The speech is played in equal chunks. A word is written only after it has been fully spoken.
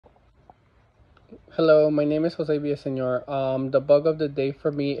Hello, my name is Jose Villasenor. The bug of the day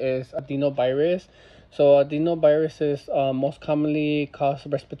for me is adenovirus. So adenoviruses most commonly cause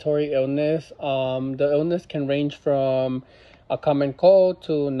respiratory illness. The illness can range from a common cold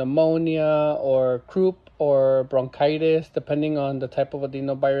to pneumonia or croup or bronchitis, depending on the type of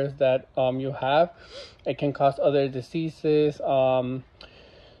adenovirus that you have. It can cause other diseases. So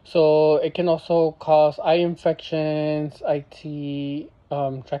it can also cause eye infections,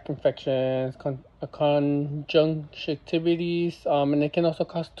 tract infections, conjunctivitis, and it can also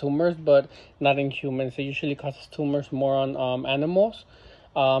cause tumors, but not in humans. It usually causes tumors more on animals.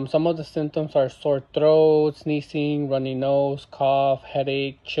 Some of the symptoms are sore throat, sneezing, runny nose, cough,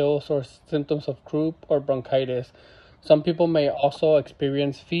 headache, chills, or symptoms of croup or bronchitis. Some people may also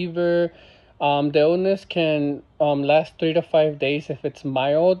experience fever. The illness can last 3 to 5 days if it's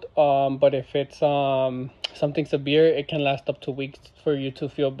mild, but if it's something severe, it can last up to weeks for you to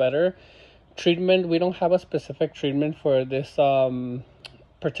feel better. Treatment, we don't have a specific treatment for this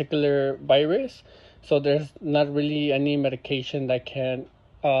particular virus, so there's not really any medication that can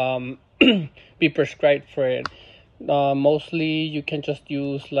um, be prescribed for it. Mostly, you can just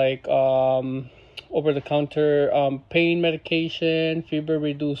use like over the counter pain medication, fever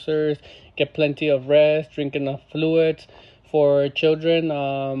reducers, get plenty of rest, drink enough fluids. For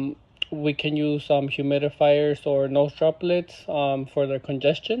children, we can use humidifiers or nose droplets for their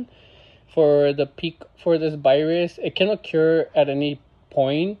congestion. For the peak for this virus, it can occur at any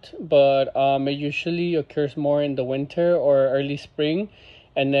point, but it usually occurs more in the winter or early spring,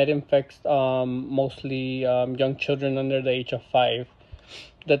 and that infects mostly young children under the age of 5.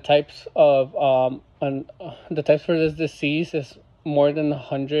 The types of the types for this disease is more than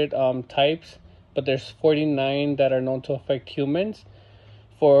 100 types, but there's 49 that are known to affect humans.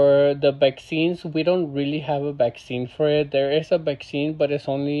 For the vaccines, we don't really have a vaccine for it. There is a vaccine, but it's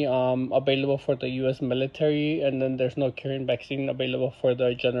only available for the U.S. military, and then there's no current vaccine available for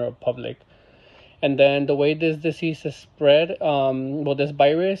the general public. And then the way this disease is spread, this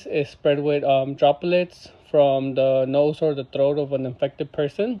virus is spread with droplets from the nose or the throat of an infected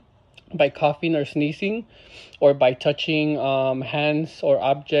person by coughing or sneezing, or by touching hands or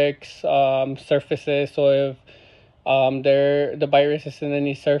objects, surfaces. So if the virus is in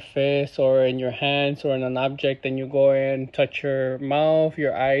any surface or in your hands or in an object, and you go and touch your mouth,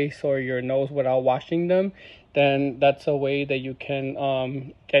 your eyes, or your nose without washing them, then that's a way that you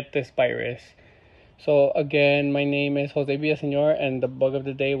can get this virus. So again, my name is Jose Villasenor, and the bug of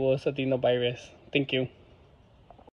the day was adenovirus. Thank you.